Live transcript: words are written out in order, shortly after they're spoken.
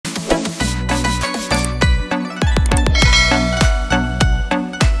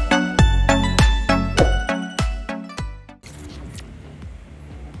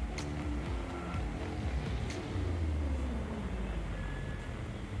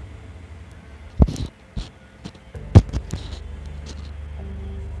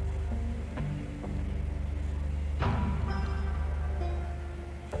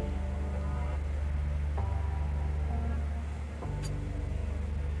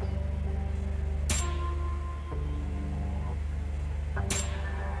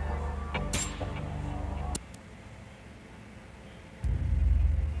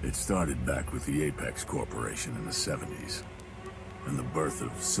It started back with the Apex Corporation in the 70s, and the birth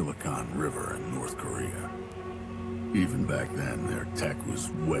of Silicon River in North Korea. Even back then, their tech was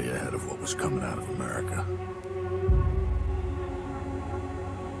way ahead of what was coming out of America.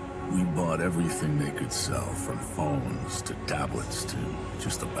 We bought everything they could sell, from phones to tablets to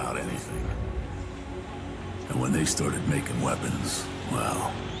just about anything. And when they started making weapons,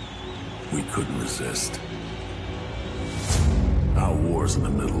 well, we couldn't resist. Our wars in the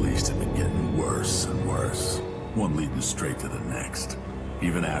Middle East had been getting worse and worse, one leading straight to the next.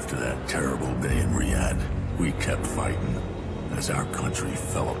 Even after that terrible day in Riyadh, we kept fighting as our country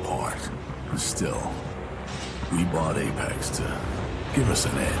fell apart. And still, we bought Apex to give us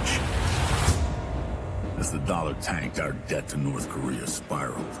an edge. As the dollar tanked, our debt to North Korea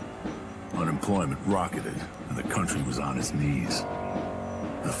spiraled. Unemployment rocketed, and the country was on its knees.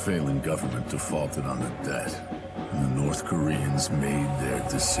 The failing government defaulted on the debt, and the North Koreans made their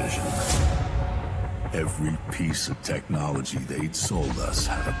decision. Every piece of technology they'd sold us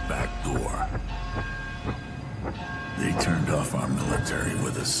had a back door. They turned off our military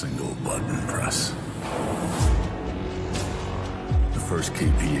with a single button press. The first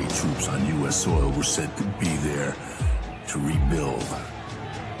KPA troops on U.S. soil were said to be there to rebuild.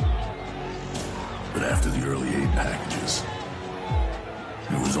 But after the early aid packages,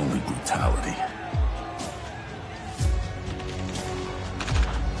 there was only brutality.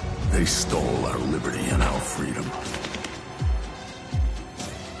 They stole our liberty and our freedom.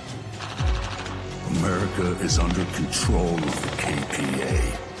 America is under control of the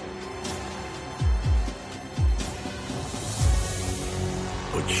KPA.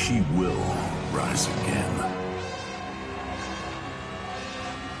 But she will rise again.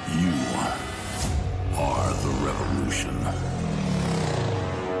 You are the revolution.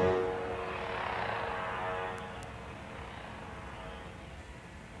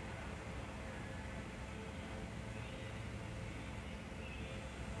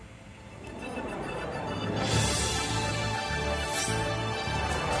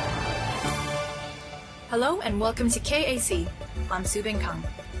 Hello and welcome to KAC. I'm Subin Kang.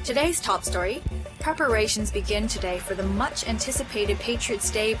 Today's top story: preparations begin today for the much-anticipated Patriots'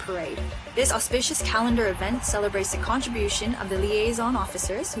 Day Parade. This auspicious calendar event celebrates the contribution of the liaison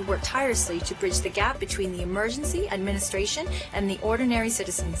officers who work tirelessly to bridge the gap between the emergency administration and the ordinary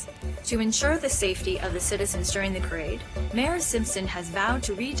citizens. To ensure the safety of the citizens during the parade, Mayor Simpson has vowed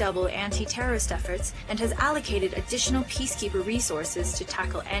to redouble anti-terrorist efforts and has allocated additional peacekeeper resources to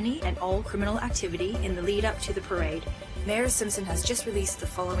tackle any and all criminal activity in the lead-up to the parade. Mayor Simpson has just released the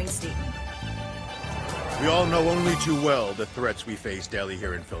following statement. We all know only too well the threats we face daily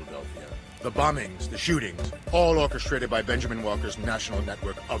here in Philadelphia. The bombings, the shootings, all orchestrated by Benjamin Walker's national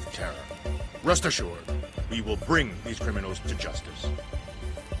network of terror. Rest assured, we will bring these criminals to justice.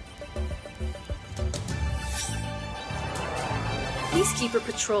 Peacekeeper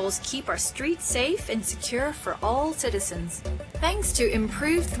patrols keep our streets safe and secure for all citizens. Thanks to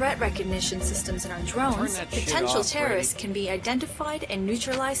improved threat recognition systems in our drones, potential terrorists can be identified and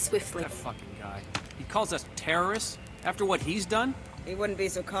neutralized swiftly. That fucking guy. He calls us terrorists after what he's done? He wouldn't be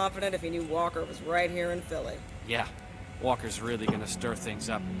so confident if he knew Walker was right here in Philly. Yeah. Walker's really gonna stir things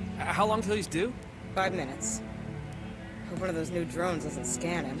up. How long till he's due? 5 minutes. Hope one of those new drones doesn't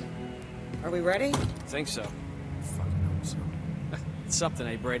scan him. Are we ready? Think so. Fucking hope so. It's something,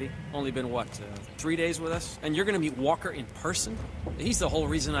 eh, Brady? Only been, what, 3 days with us? And you're gonna meet Walker in person? He's the whole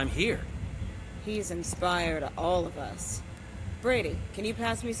reason I'm here. He's inspired all of us. Brady, can you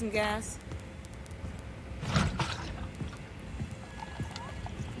pass me some gas?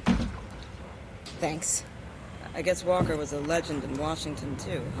 Thanks. I guess Walker was a legend in Washington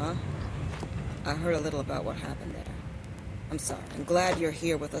too, huh? I heard a little about what happened there. I'm sorry. I'm glad you're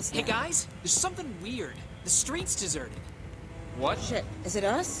here with us now. Hey guys, there's something weird. The street's deserted. What? Shit, is it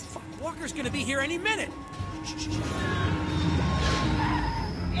us? Fuck, Walker's gonna be here any minute. It's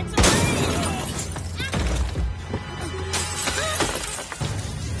a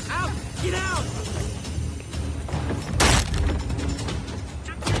Out! Get out!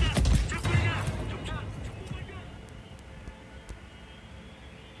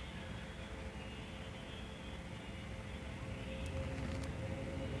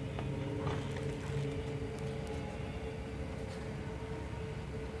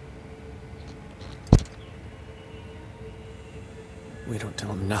 We don't tell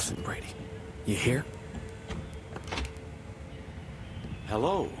him nothing, Brady. You hear?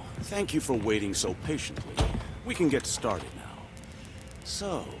 Hello. Thank you for waiting so patiently. We can get started now.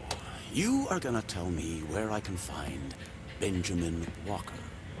 So, you are gonna tell me where I can find Benjamin Walker.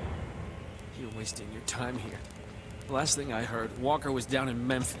 You're wasting your time here. Last thing I heard, Walker was down in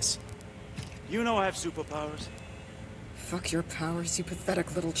Memphis. You know I have superpowers? Fuck your powers, you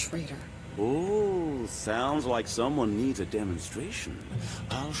pathetic little traitor. Oh, sounds like someone needs a demonstration.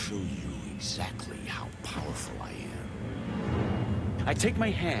 I'll show you exactly how powerful I am. I take my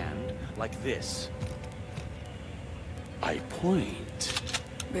hand like this. I point.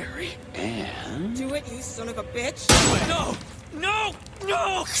 Barry. And... Do it, you son of a bitch! No! No!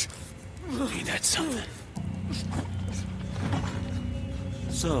 No! Ain't that something?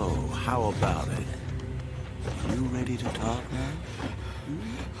 So, how about it? You ready to talk now?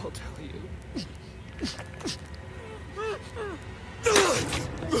 I'll tell you.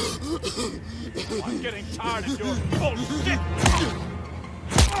 I'm getting tired of your bullshit!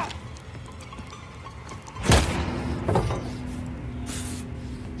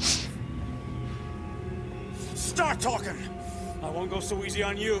 Start talking! I won't go so easy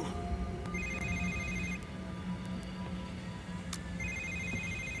on you.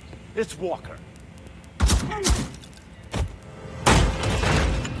 It's Walker.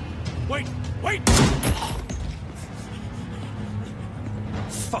 Wait! Wait!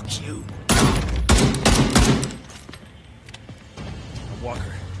 Fuck you.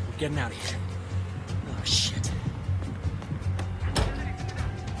 Walker, we're getting out of here.